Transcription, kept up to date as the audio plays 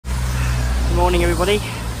Morning everybody.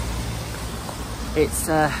 It's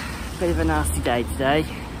a bit of a nasty day today,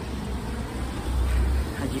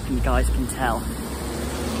 as you guys can tell.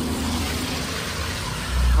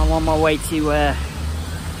 I'm on my way to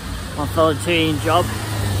my volunteering job,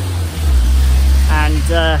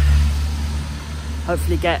 and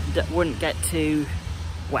hopefully wouldn't get too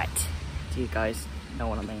wet. Do you guys know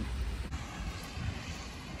what I mean?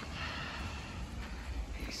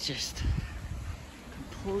 It's just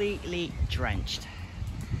completely drenched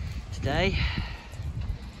today,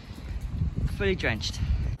 fully drenched.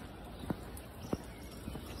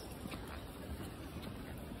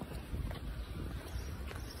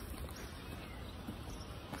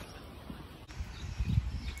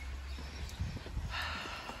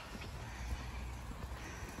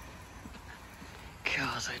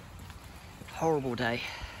 God, it's a horrible day.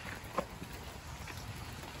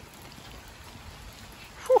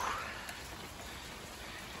 Whew.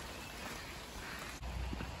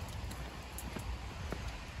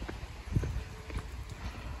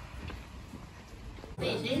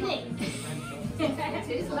 Isn't it?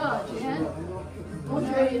 It's large, yeah? What do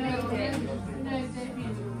you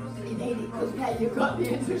need it because now you've got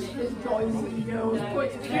the industrial toys and girls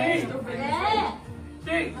putting their stuff in. Yeah!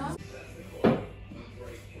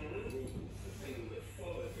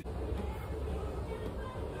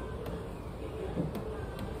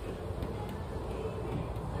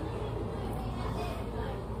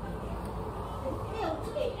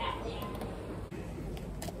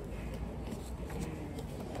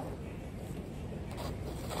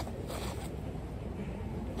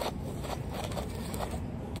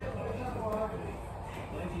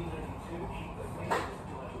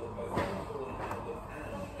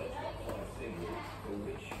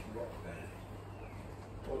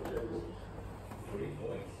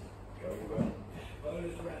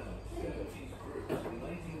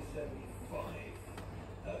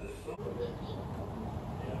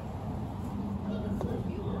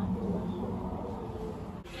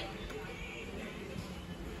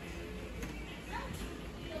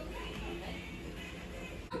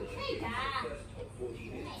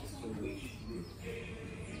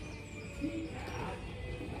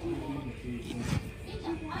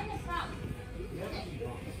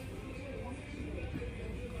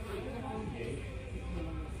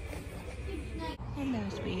 Hello,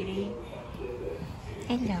 sweetie.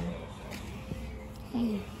 Hello.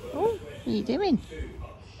 Hey. Oh, what are you doing?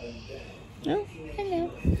 Oh, hello.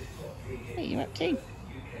 What are you up to?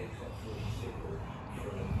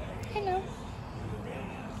 Hello.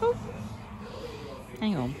 Oh.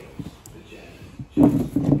 Hang on.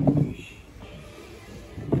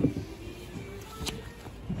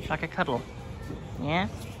 It's like a cuddle. Yeah?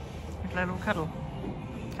 Like a little cuddle.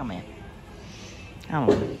 Come here. Come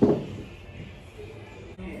on.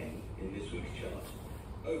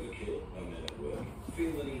 Overkill, no men at work.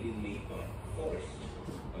 Feel the need in me by Forest.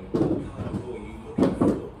 And what kind of boy you looking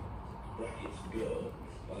for? Brackets girl.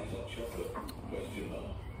 Buy hot chocolate. Question mark.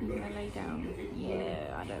 You wanna lay down?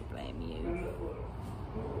 Yeah, I don't blame you.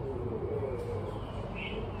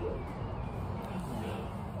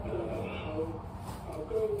 I'll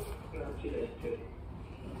go down to this too.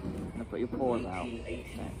 Now put your paws out.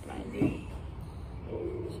 Don't blame you.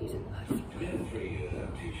 She's a nice. Been 3 years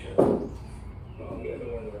out t-shirt. I'll get the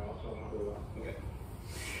one out, so I'll have a look. Okay.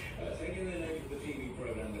 Taking the name of the TV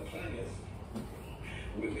program, The Clangers.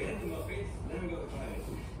 We had the Muppets, now we've got the Clangers.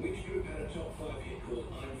 Which group had a top 5 hit called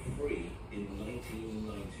I'm Free in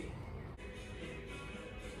 1990?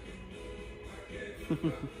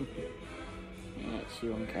 Yeah, it's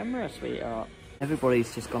you on camera, sweetheart.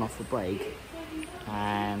 Everybody's just gone off for break,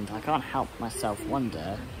 and I can't help myself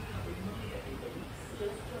wonder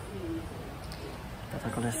if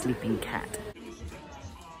I've got a sleeping cat.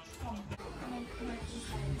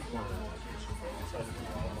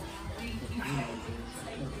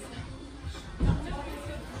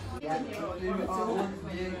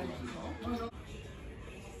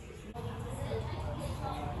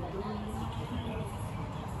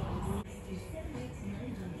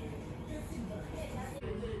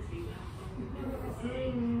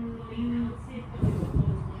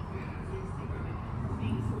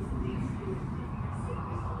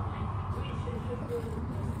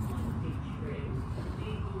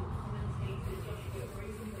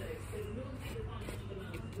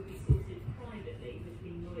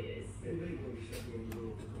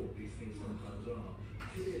 These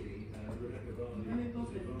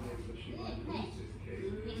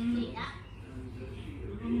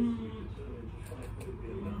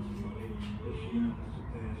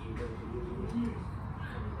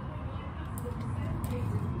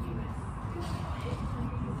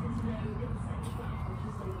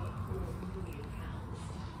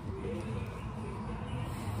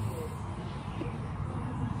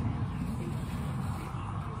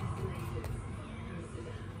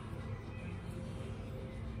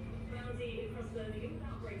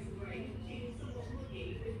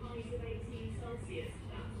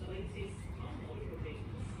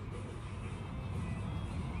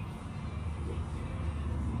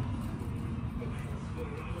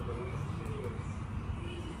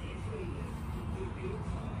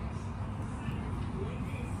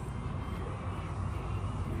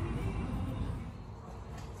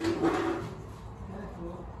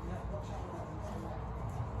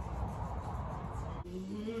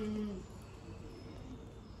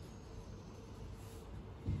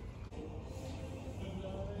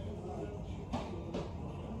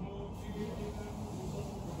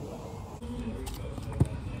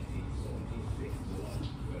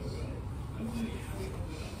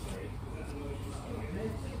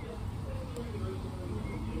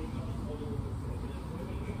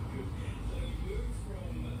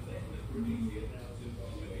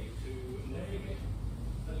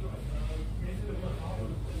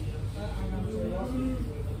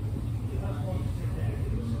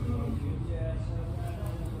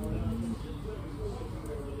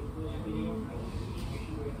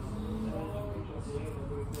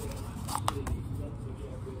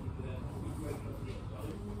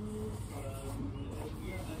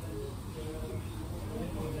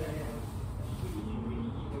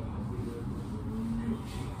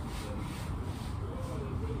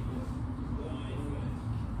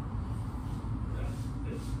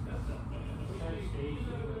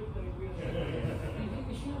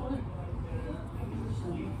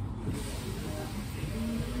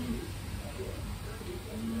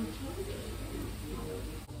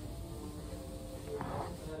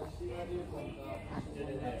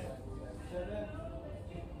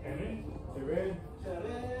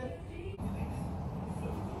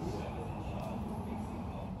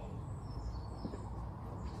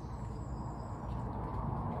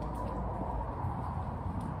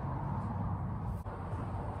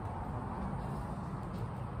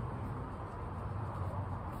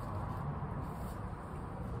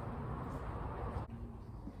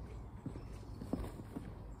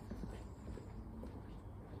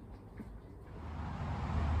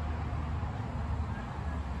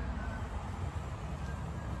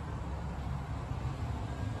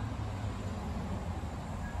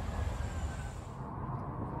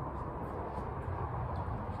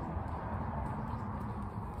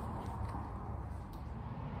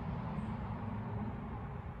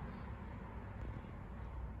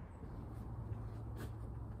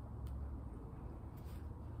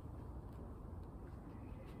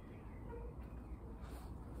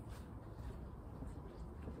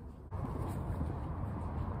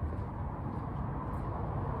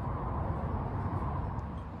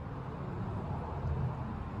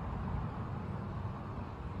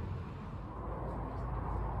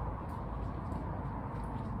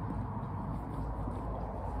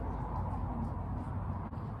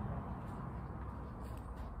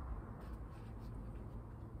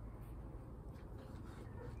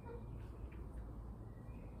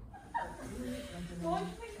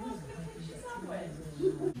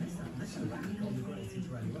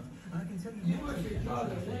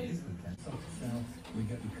We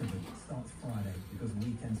get you covered. It starts Friday because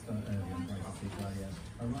weekends start early on Autistic Radio.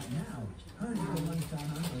 And right now, hurry your lunchtime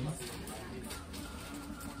hours.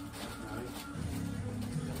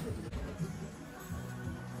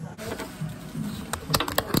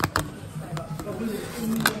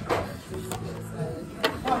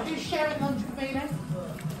 Right, who's sharing lunch with me then?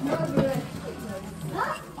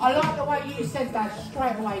 I like the way you said that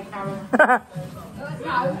straight away, Karen.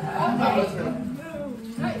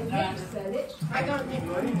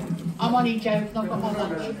 I'm only joking, I've got my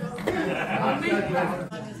lunch.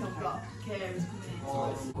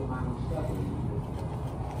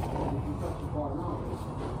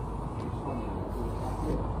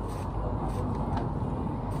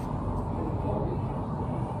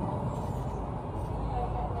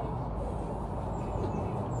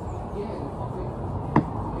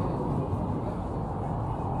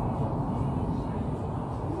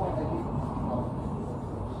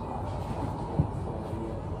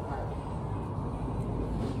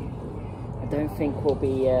 I don't think we'll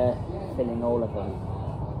be filling all of them.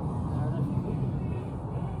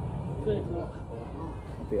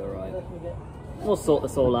 It'll be alright. We'll sort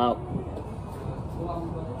this all out.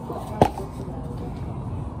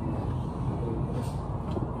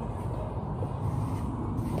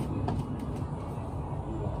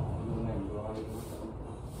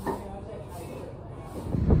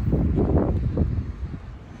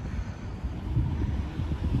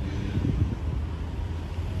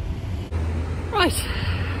 Right,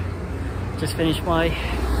 just finished my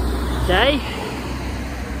day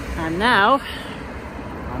And now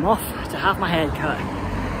I'm off to have my hair cut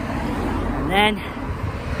and then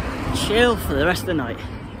chill for the rest of the night.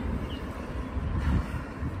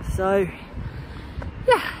 So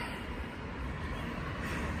yeah,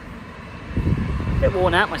 a bit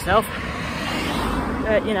worn out myself,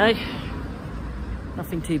 but you know,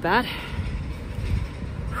 nothing too bad.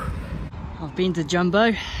 I've been to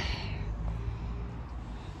Jumbo.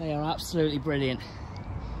 They are absolutely brilliant.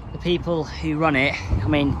 The people who run it, I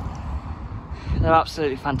mean, they're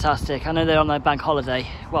absolutely fantastic. I know they're on their bank holiday.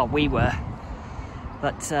 Well, we were.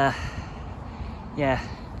 But yeah,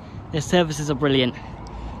 their services are brilliant.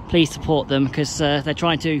 Please support them because they're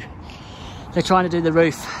trying to do the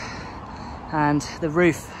roof, and the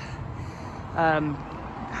roof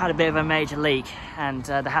had a bit of a major leak, and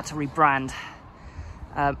they had to rebrand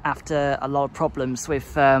after a lot of problems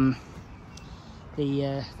with the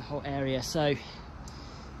whole area. So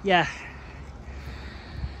yeah,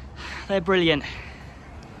 they're brilliant.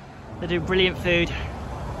 They do brilliant food.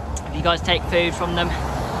 If you guys take food from them,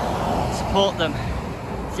 support them.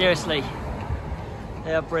 Seriously,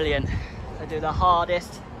 they are brilliant. They do their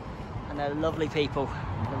hardest, and they're lovely people.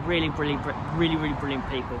 They're really brilliant, really brilliant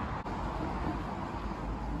people.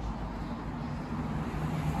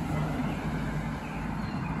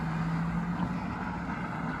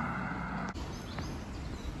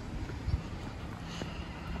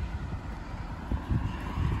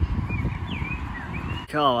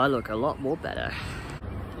 Oh, I look a lot more better.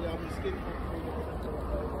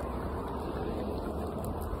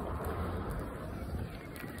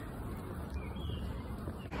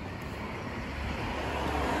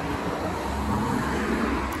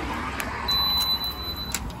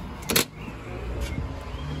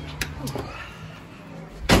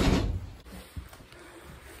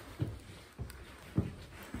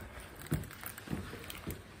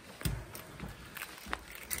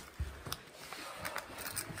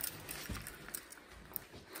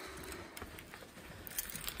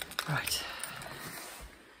 Right,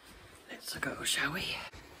 let's go, shall we?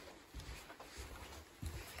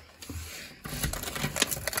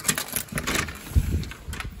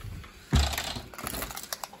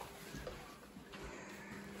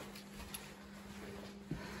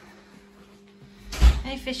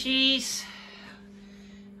 Hey fishies,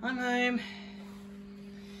 I'm home.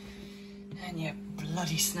 And yeah,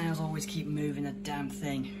 bloody snails always keep moving the damn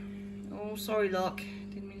thing. Oh, sorry Locke,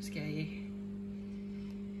 didn't mean to scare you.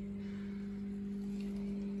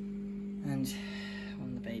 And one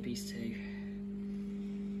of the babies too.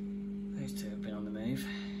 Those two have been on the move,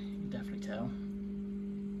 you can definitely tell.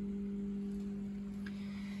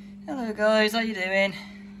 Hello guys, how you doing?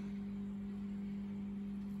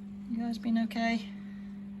 You guys been okay?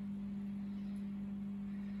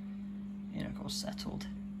 You're of course settled.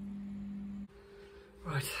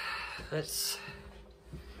 Right, let's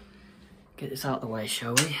get this out of the way,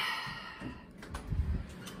 shall we?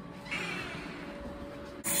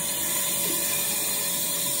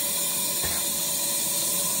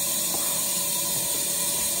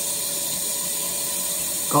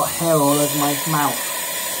 Got hair all over my mouth.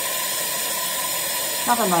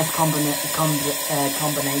 Not a nice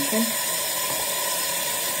combination.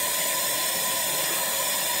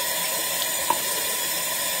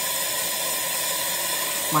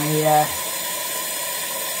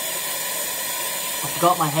 I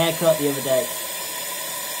forgot my haircut the other day,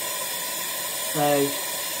 so I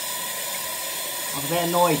was a bit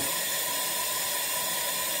annoyed,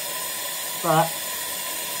 but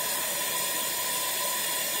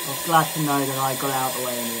I was glad to know that I got it out of the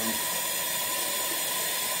way in the end.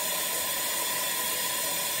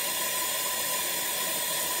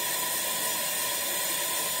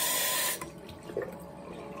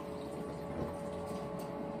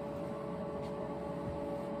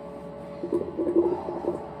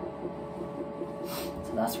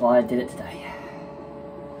 So that's why I did it today.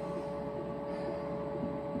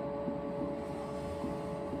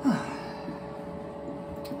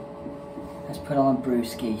 Let's put on a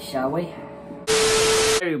brewski, shall we?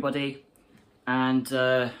 Hey everybody, and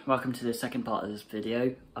welcome to the second part of this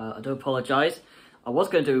video. I do apologise. I was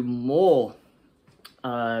going to do more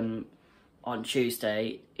on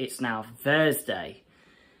Tuesday. It's now Thursday.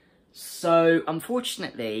 So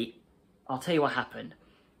unfortunately, I'll tell you what happened.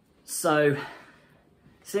 So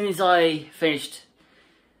as soon as I finished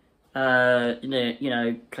you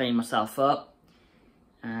know, cleaning myself up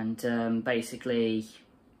and basically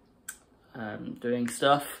doing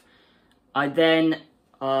stuff, I then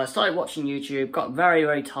started watching YouTube, got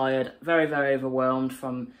very tired, very overwhelmed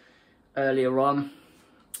from earlier on,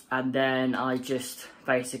 and then I just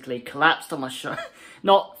basically collapsed on my shoulder.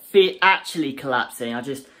 Not actually collapsing, I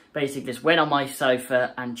just basically just went on my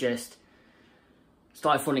sofa and just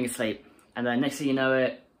started falling asleep. And then next thing you know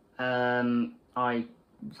it, I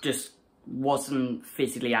just wasn't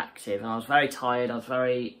physically active, and I was very tired. I was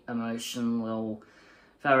very emotional,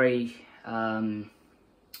 very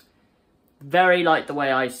like the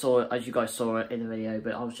way I saw it, as you guys saw it in the video.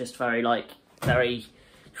 But I was just very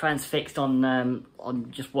transfixed on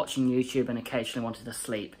just watching YouTube, and occasionally wanted to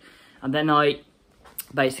sleep. And then I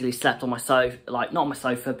basically slept on my sofa, like not on my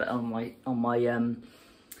sofa, but on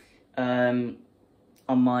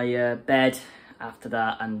my bed after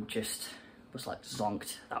that, and just was like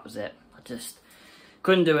zonked. That was it. I just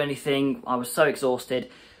couldn't do anything. I was so exhausted.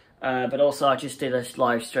 But also I just did a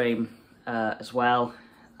live stream as well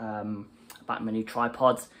about my new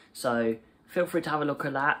tripods. So feel free to have a look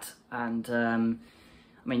at that. And I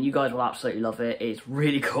mean, you guys will absolutely love it. It's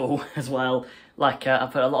really cool as well. Like I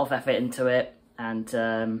put a lot of effort into it, and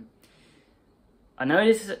I know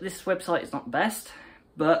this website is not the best,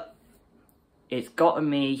 but it's gotten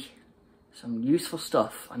me some useful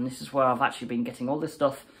stuff, and this is where I've actually been getting all this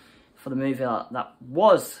stuff for the movie that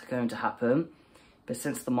was going to happen, but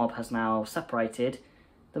since the mob has now separated,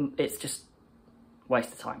 it's just a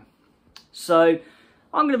waste of time. So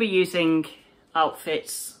I'm going to be using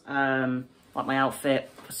outfits, like my outfit,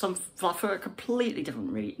 for a completely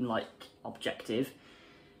different objective,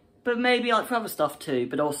 but maybe like for other stuff too,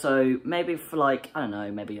 but also maybe for like, I don't know,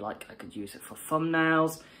 maybe like I could use it for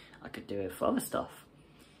thumbnails, I could do it for other stuff.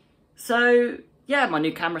 So yeah, my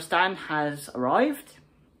new camera stand has arrived,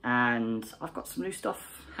 and I've got some new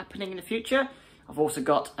stuff happening in the future. I've also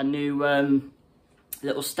got a new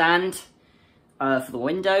little stand for the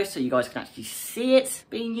window, so you guys can actually see it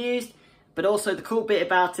being used. But also the cool bit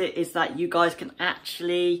about it is that you guys can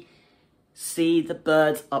actually see the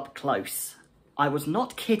birds up close. I was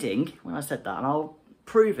not kidding when I said that, and I'll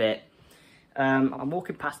prove it. I'm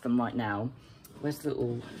walking past them right now. Where's the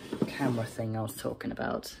little camera thing I was talking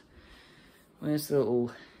about? Where's the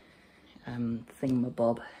little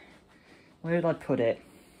thingamabob? Where did I put it?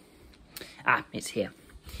 Ah, it's here.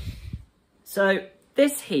 So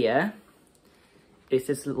this here is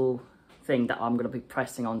this little thing that I'm going to be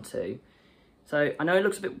pressing onto. So I know it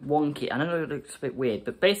looks a bit wonky, I know it looks a bit weird,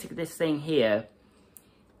 but basically this thing here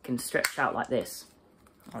can stretch out like this.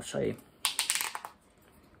 I'll show you.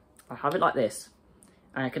 I have it like this,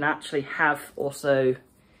 and I can actually have also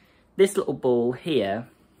this little ball here,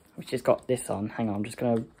 which has got this on. Hang on, I'm just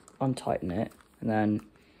going to untighten it and then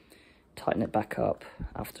tighten it back up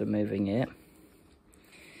after moving it.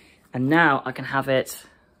 And now I can have it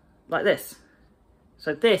like this.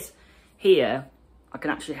 So this here, I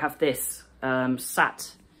can actually have this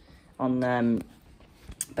sat on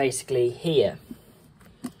basically here.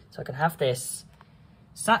 So I can have this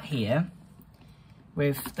sat here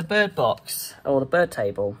with the bird box or the bird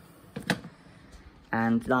table.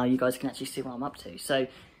 And now you guys can actually see what I'm up to. So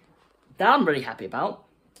that I'm really happy about.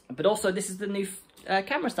 But also this is the new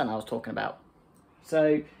camera stand I was talking about.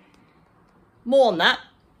 So more on that.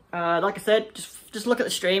 Like I said, just look at the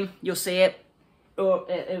stream. You'll see it.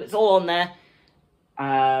 It's all on there.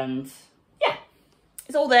 And yeah,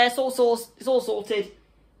 it's all there. It's all sorted. It's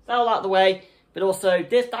all out of the way. But also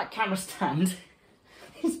that camera stand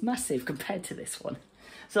is massive compared to this one.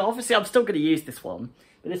 So obviously I'm still going to use this one.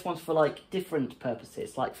 But this one's for like different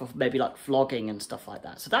purposes, like for maybe like vlogging and stuff like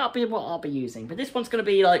that. So that'll be what I'll be using. But this one's going to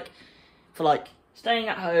be like for like staying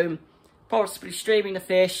at home, possibly streaming the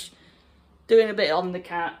fish, doing a bit on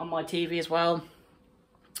my TV as well.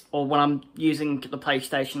 Or when I'm using the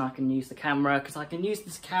PlayStation, I can use the camera, because I can use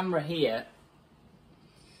this camera here,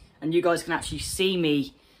 and you guys can actually see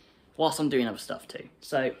me whilst I'm doing other stuff too.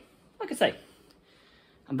 So, like I say,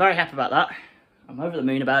 I'm very happy about that. I'm over the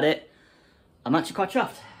moon about it. I'm actually quite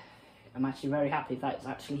chuffed. I'm actually very happy that it's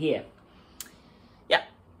actually here. Yeah.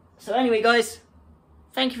 So anyway, guys,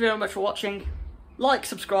 thank you very much for watching. Like,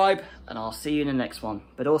 subscribe, and I'll see you in the next one.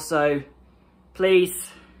 But also,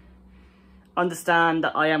 please understand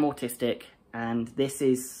that I am autistic, and this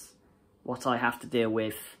is what I have to deal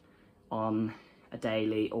with on a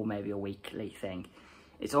daily or maybe a weekly thing.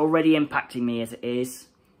 It's already impacting me as it is,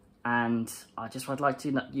 and I just would like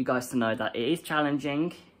you guys to know that it is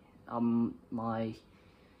challenging. On my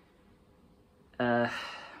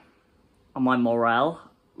morale,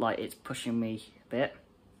 like it's pushing me a bit,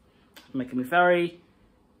 making me very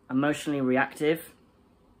emotionally reactive,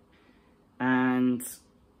 and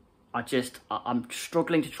I'm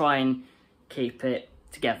struggling to try and keep it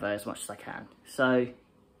together as much as I can. So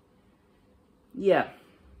yeah,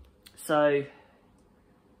 so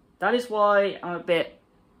that is why I'm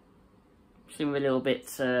seem a little bit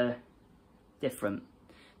different.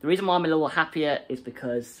 The reason why I'm a little happier is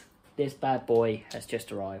because this bad boy has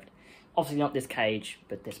just arrived. Obviously not this cage,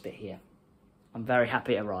 but this bit here. I'm very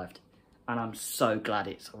happy it arrived. And I'm so glad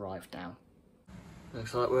it's arrived now.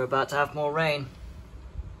 Looks like we're about to have more rain.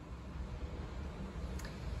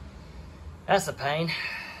 That's a pain.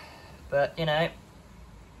 But, you know,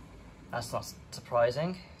 that's not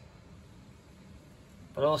surprising.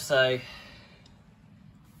 But also,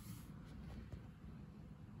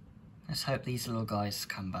 let's hope these little guys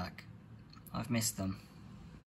come back. I've missed them.